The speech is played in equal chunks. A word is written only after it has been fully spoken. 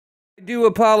I do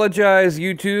apologize,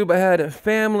 YouTube. I had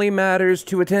family matters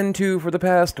to attend to for the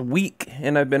past week,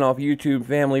 and I've been off YouTube.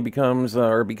 Family comes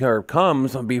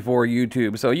before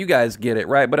YouTube, so you guys get it,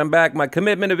 right? But I'm back. My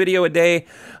commitment, a video a day.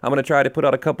 I'm gonna try to put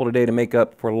out a couple today to make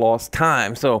up for lost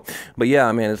time. So, but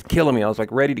yeah, man, it's killing me. I was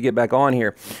like ready to get back on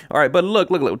here. All right, but look.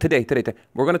 Today,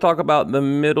 we're gonna talk about the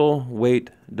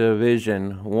middleweight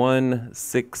division, 1,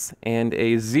 6, and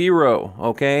a 0.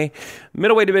 Okay,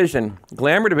 middleweight division,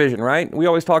 glamour division, right? We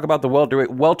always talk about the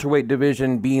welterweight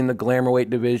division being the glamour weight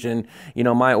division. You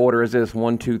know, my order is this: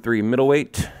 1, 2, 3,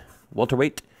 middleweight,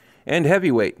 welterweight, and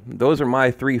heavyweight. Those are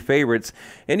my 3 favorites,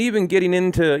 and even getting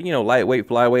into, you know, lightweight,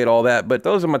 flyweight, all that, but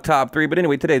those are my top 3. But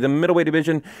anyway, today, the middleweight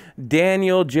division: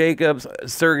 Daniel Jacobs,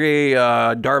 Sergey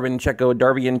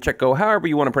Darvinchenko, however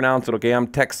you want to pronounce it. Okay,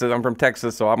 I'm from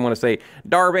Texas, so I'm going to say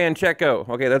Darvinchenko.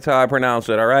 Okay, that's how I pronounce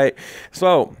it. All right,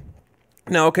 so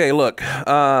now, okay, look,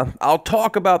 I'll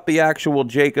talk about the actual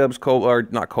Sergey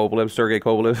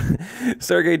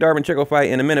Darvinchenko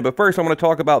fight in a minute, but first I want to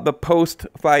talk about the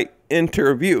post-fight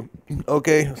interview.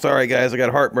 Okay, sorry guys, I got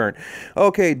heartburn.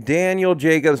 Okay, Daniel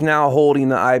Jacobs now holding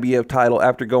the IBF title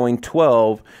after going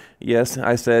 12, yes,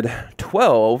 I said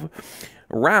 12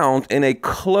 rounds in a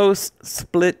close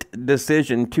split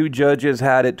decision. 2 judges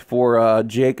had it for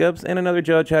Jacobs, and another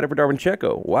judge had it for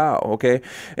Darvinchenko. Wow, okay.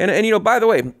 And you know, by the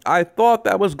way, I thought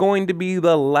that was going to be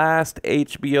the last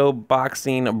HBO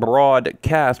boxing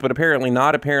broadcast, but apparently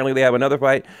not. Apparently they have another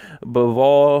fight,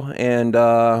 Bivol and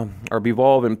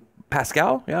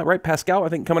Pascal, yeah, right, Pascal, I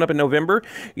think, coming up in November.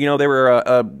 You know, they were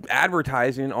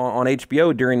advertising on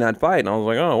HBO during that fight, and I was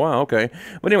like, oh, wow, okay.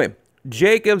 But anyway,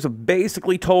 Jacobs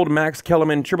basically told Max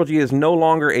Kellerman Triple G is no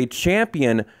longer a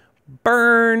champion.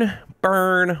 Burn,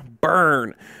 burn,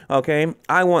 burn. Okay,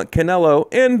 I want Canelo,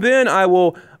 and then I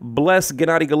will bless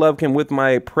Gennady Golovkin with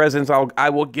my presence. I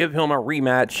will give him a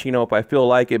rematch, you know, if I feel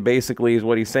like it, basically, is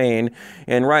what he's saying.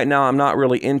 And right now, I'm not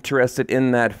really interested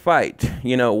in that fight.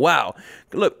 You know, wow.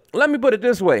 Look, let me put it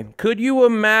this way. Could you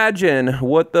imagine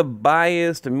what the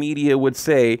biased media would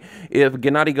say if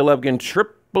Gennady Golovkin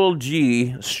Triple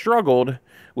G struggled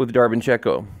with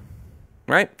Darvinchenko,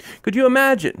 right? Could you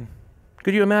imagine?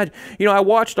 Could you imagine? You know, I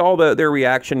watched all their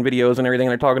reaction videos and everything,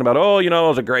 and they're talking about, oh, you know, it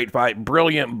was a great fight,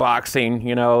 brilliant boxing,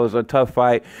 you know, it was a tough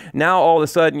fight. Now, all of a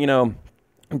sudden, you know,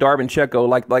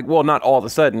 Darvinchenko, well, not all of a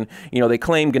sudden, you know, they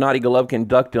claim Gennady Golovkin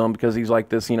ducked him because he's like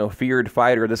this, you know, feared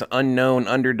fighter, this unknown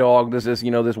underdog, this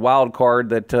you know, this wild card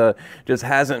that just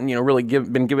hasn't, you know, really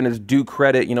been given his due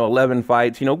credit, you know, 11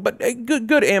 fights, you know, but a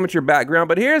good amateur background.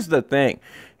 But here's the thing.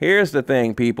 Here's the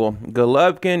thing, people.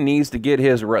 Golovkin needs to get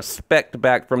his respect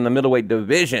back from the middleweight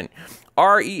division.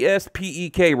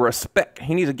 R-E-S-P-E-K, respect.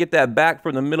 He needs to get that back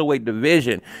from the middleweight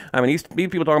division. I mean, these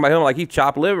people talking about him like he's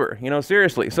chopped liver, you know,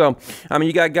 seriously. So, I mean,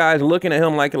 you got guys looking at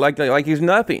him like he's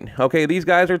nothing. Okay, these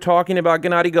guys are talking about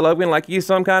Gennady Golovkin like he's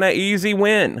some kind of easy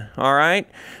win, all right?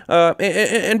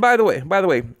 And by the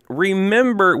way,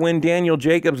 remember when Daniel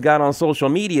Jacobs got on social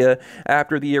media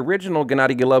after the original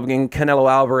Gennady Golovkin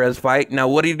Canelo Alvarez fight? Now,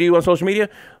 what did he do on social media?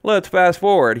 Let's fast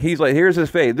forward. He's like, here's his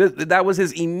face. That was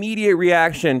his immediate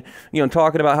reaction, you know,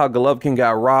 talking about how Golovkin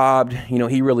got robbed. You know,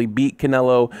 he really beat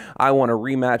Canelo. I want a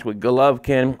rematch with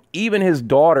Golovkin. Even his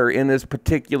daughter in this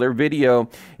particular video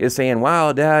is saying,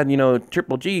 wow, Dad, you know,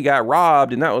 Triple G got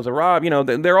robbed, and that was a rob. You know,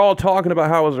 they're all talking about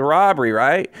how it was a robbery,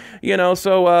 right? You know,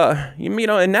 so, you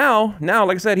know, and now,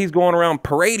 like I said, he's going around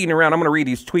parading around. I'm going to read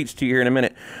these tweets to you here in a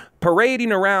minute.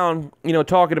 Parading around, you know,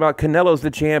 talking about Canelo's the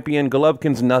champion,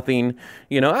 Golovkin's nothing.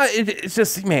 You know, it's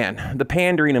just, man, the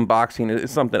pandering in boxing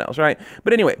is something else, right?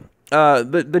 But anyway,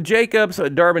 the Jacobs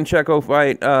Darvinchenko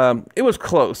fight, it was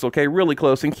close, okay, really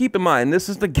close. And keep in mind, this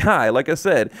is the guy, like I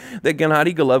said, that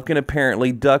Gennady Golovkin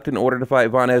apparently ducked in order to fight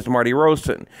Vanez Marty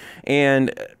Rosen.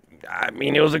 And I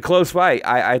mean, it was a close fight.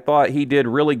 I thought he did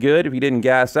really good if he didn't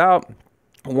gas out.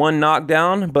 1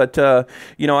 knockdown, but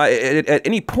you know, at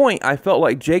any point I felt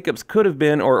like Jacobs could have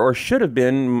been, or should have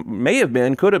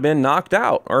been, could have been knocked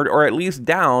out, or at least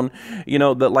down, you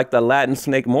know, like the Latin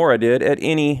Snake Mora did at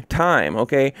any time.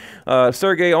 Okay,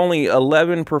 Sergey only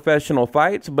 11 professional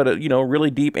fights, but you know, really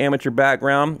deep amateur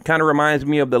background. Kind of reminds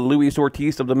me of the Luis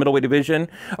Ortiz of the middleweight division.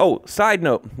 Oh, side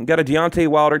note, got a Deontay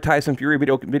Wilder Tyson Fury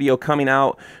video coming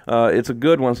out. It's a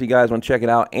good one, so you guys want to check it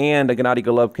out, and a Gennady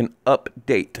Golovkin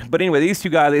update. But anyway, these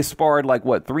 2 guys, they sparred like,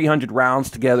 what, 300 rounds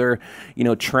together, you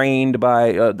know, trained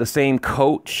by the same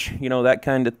coach, you know, that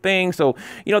kind of thing. So,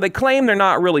 you know, they claim they're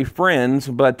not really friends,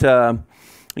 but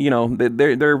you know,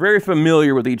 they're very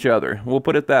familiar with each other. We'll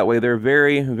put it that way. They're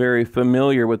very, very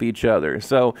familiar with each other.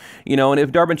 So, you know, and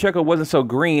if Darbancheko wasn't so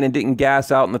green and didn't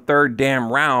gas out in the third damn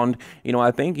round, you know,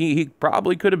 I think he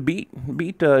probably could have beat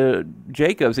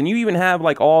Jacobs. And you even have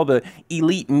like all the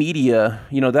elite media,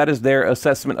 you know, that is their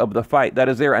assessment of the fight. That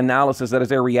is their analysis. That is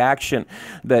their reaction.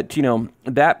 That, you know,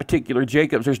 that particular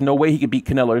Jacobs, there's no way he could beat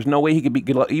Canelo. There's no way he could beat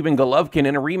even Golovkin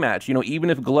in a rematch, you know, even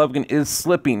if Golovkin is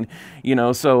slipping, you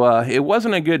know. So it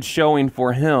wasn't a good showing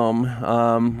for him.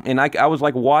 And I was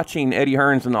like watching Eddie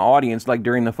Hearns in the audience, like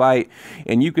during the fight,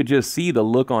 and you could just see the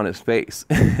look on his face.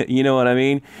 You know what I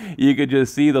mean? You could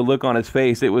just see the look on his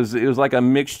face. It was like a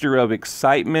mixture of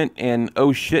excitement and oh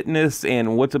shitness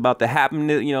and what's about to happen,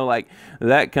 you know, like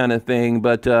that kind of thing.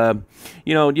 But,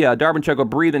 you know, yeah, Darbancheko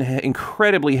breathing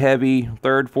incredibly heavy,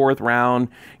 third, fourth round.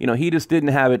 You know, he just didn't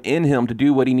have it in him to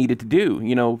do what he needed to do,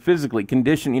 you know, physically,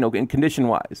 condition, you know, and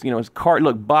condition-wise. You know,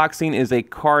 look, boxing is a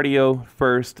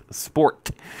cardio-first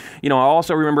sport. You know, I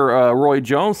also remember Roy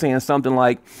Jones saying something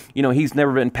like, you know, he's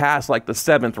never been past like the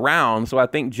 7th round. So I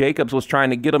think Jacobs was trying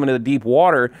to get him into the deep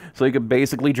water so he could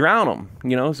basically drown him,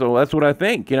 you know. So that's what I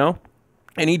think, you know.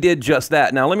 And he did just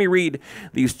that. Now, let me read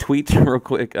these tweets real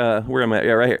quick. Where am I?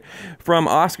 Yeah, right here. From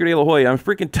Oscar De La Hoya. I'm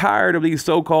freaking tired of these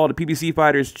so-called PBC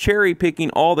fighters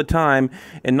cherry-picking all the time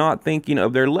and not thinking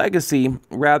of their legacy,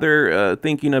 rather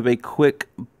thinking of a quick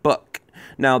buck.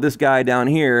 Now, this guy down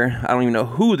here, I don't even know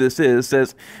who this is,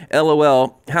 says,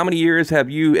 LOL, how many years have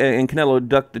you and Canelo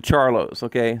ducked the Charlos?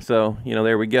 Okay, so, you know,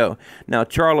 there we go. Now,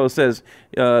 Charlo says,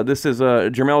 this is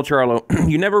Jermel Charlo,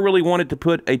 you never really wanted to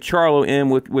put a Charlo in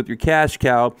with your cash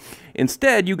cow.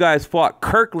 Instead, you guys fought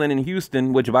Kirkland in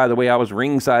Houston, which, by the way, I was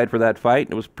ringside for that fight.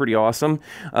 It was pretty awesome.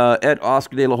 At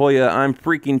Oscar De La Hoya, I'm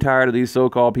freaking tired of these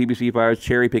so-called PBC fighters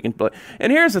cherry-picking.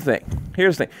 And here's the thing.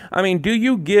 Here's the thing. I mean, do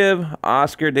you give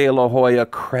Oscar De La Hoya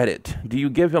credit? Do you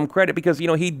give him credit? Because, you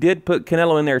know, he did put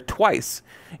Canelo in there twice,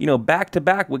 you know,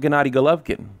 back-to-back with Gennady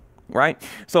Golovkin. Right?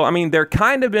 So, I mean, they're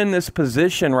kind of in this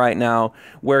position right now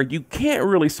where you can't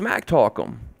really smack talk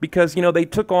them because, you know, they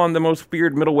took on the most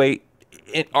feared middleweight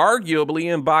arguably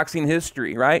in boxing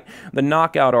history, right? The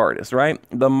knockout artist, right?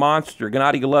 The monster,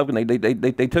 Gennady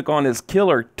Golovkin. They took on his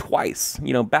killer twice,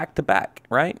 you know, back to back,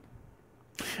 right?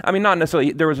 I mean, not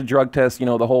necessarily, there was a drug test, you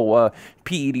know, the whole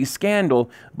PED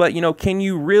scandal, but, you know, can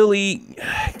you really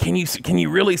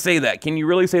say that? Can you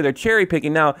really say they're cherry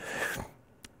picking? Now,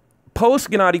 post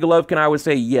Gennady Golovkin, I would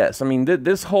say yes. I mean,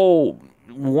 this whole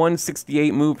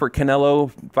 168 move for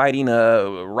Canelo fighting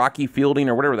Rocky Fielding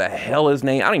or whatever the hell his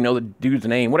name. I don't even know the dude's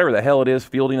name. Whatever the hell it is,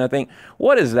 Fielding, I think.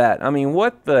 What is that? I mean,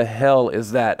 what the hell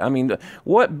is that? I mean,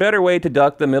 what better way to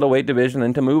duck the middleweight division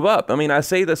than to move up? I mean, I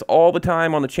say this all the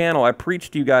time on the channel. I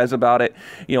preach to you guys about it,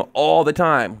 you know, all the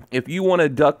time. If you want to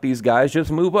duck these guys,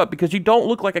 just move up because you don't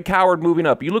look like a coward moving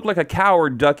up. You look like a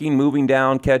coward ducking, moving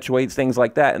down, catch weights, things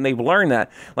like that. And they've learned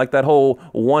that. Like that whole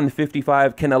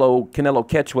 155 Canelo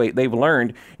catch weight. They've learned,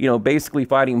 you know, basically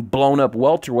fighting blown up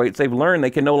welterweights. They've learned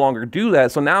they can no longer do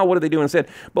that. So now what are they doing instead?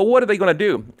 But what are they going to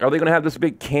do? Are they going to have this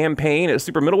big campaign at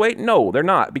super middleweight? No, they're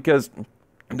not, because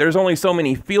there's only so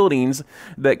many Fieldings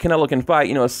that Canelo can fight,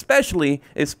 you know, especially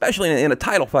in a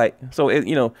title fight. So,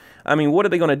 you know, I mean, what are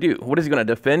they going to do? What is he going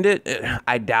to defend it?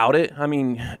 I doubt it. I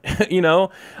mean, you know,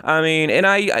 I mean, and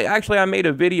I made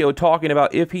a video talking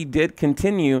about if he did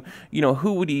continue, you know,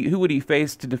 who would he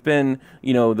face to defend,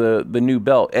 you know, the new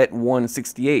belt at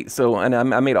 168. So, and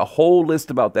I made a whole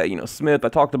list about that. You know, Smith, I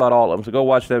talked about all of them. So go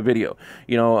watch that video.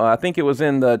 You know, I think it was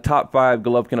in the top 5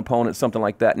 Golovkin opponents, something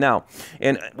like that. Now,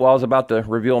 and while I was about to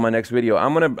reveal my next video,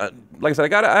 I'm going to, like I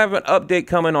said, I have an update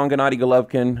coming on Gennady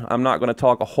Golovkin. I'm not going to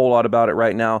talk a whole lot about it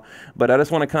right now, but I just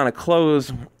want to kind of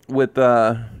close with,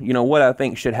 you know, what I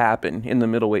think should happen in the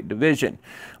middleweight division.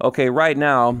 Okay, right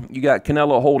now, you got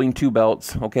Canelo holding 2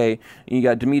 belts, okay? You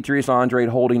got Demetrius Andrade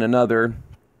holding another,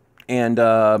 and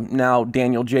now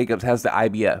Daniel Jacobs has the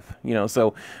IBF, you know?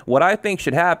 So what I think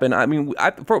should happen, I mean,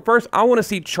 first, I want to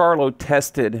see Charlo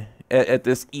tested at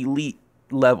this elite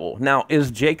level. Now, is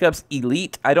Jacobs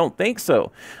elite? I don't think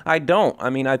so. I don't. I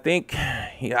mean, I think,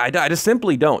 I just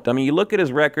simply don't. I mean, you look at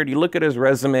his record, you look at his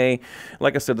resume,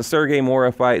 like I said, the Sergey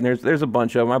Mora fight, and there's a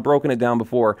bunch of them. I've broken it down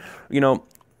before. You know,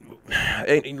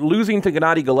 losing to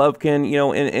Gennady Golovkin, you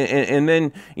know, and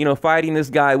then, you know, fighting this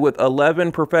guy with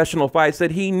 11 professional fights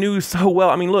that he knew so well.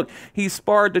 I mean, look, he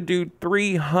sparred the dude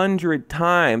 300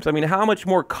 times. I mean, how much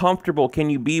more comfortable can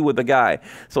you be with the guy?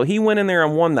 So he went in there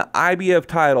and won the IBF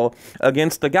title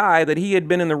against the guy that he had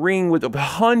been in the ring with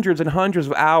hundreds and hundreds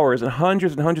of hours and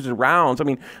hundreds of rounds. I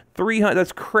mean, 300,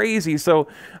 that's crazy. So,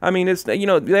 I mean, it's, you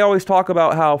know, they always talk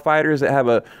about how fighters that have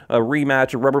a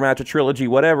rematch, a rubber match, a trilogy,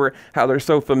 whatever, how they're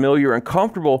so familiar you're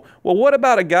uncomfortable. Well, what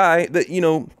about a guy that, you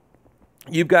know,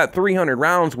 you've got 300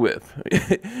 rounds with,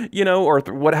 you know, or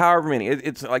however many,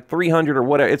 it's like 300 or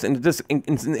whatever. It's just an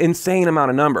insane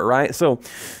amount of number, right? So,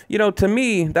 you know, to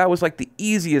me, that was like the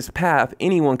easiest path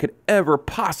anyone could ever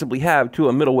possibly have to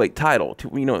a middleweight title, to,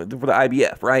 you know, for the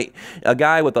IBF, right? A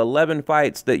guy with 11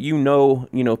 fights that you know,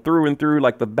 through and through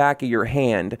like the back of your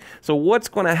hand. So what's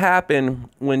going to happen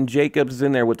when Jacobs is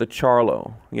in there with the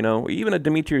Charlo, you know, even a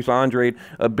Demetrius Andrade,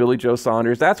 a Billy Joe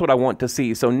Saunders? That's what I want to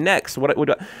see. So next, what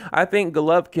would I think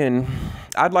Golovkin,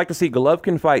 I'd like to see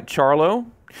Golovkin fight Charlo,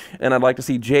 and I'd like to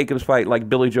see Jacobs fight like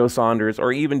Billy Joe Saunders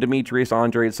or even Demetrius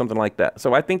Andrade, something like that.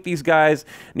 So I think these guys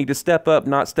need to step up,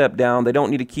 not step down. They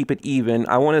don't need to keep it even.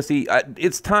 I want to see,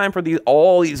 it's time for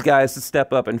all these guys to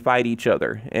step up and fight each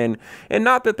other. And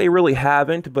not that they really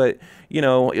haven't, but, you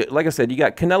know, like I said, you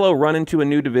got Canelo running to a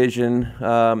new division.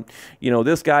 You know,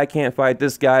 this guy can't fight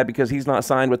this guy because he's not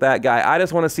signed with that guy. I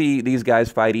just want to see these guys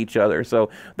fight each other. So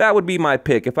that would be my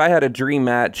pick. If I had a dream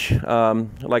match,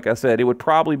 like I said, it would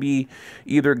probably be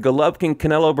either Golovkin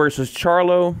Canelo versus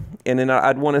Charlo, and then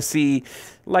I'd want to see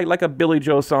like a Billy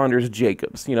Joe Saunders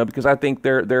Jacobs, you know, because I think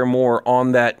they're more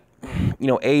on that, you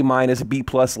know, A minus B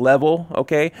plus level,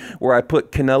 okay, where I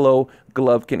put Canelo,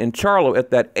 Golovkin, and Charlo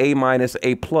at that A minus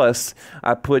A plus.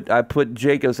 I put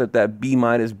Jacobs at that B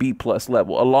minus B plus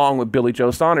level, along with Billy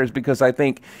Joe Saunders, because I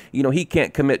think, you know, he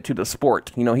can't commit to the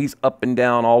sport. You know, he's up and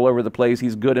down all over the place.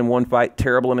 He's good in one fight,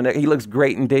 terrible in the next. He looks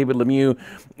great in David Lemieux,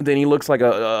 then he looks like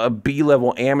a B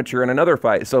level amateur in another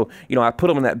fight. So, you know, I put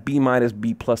him in that B minus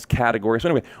B plus category. So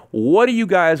anyway, what do you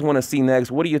guys want to see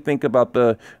next? What do you think about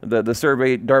the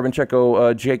Sergey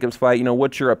Darvinchenko Jacobs fight? You know,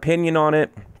 what's your opinion on it?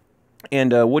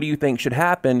 And what do you think should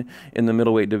happen in the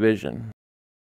middleweight division?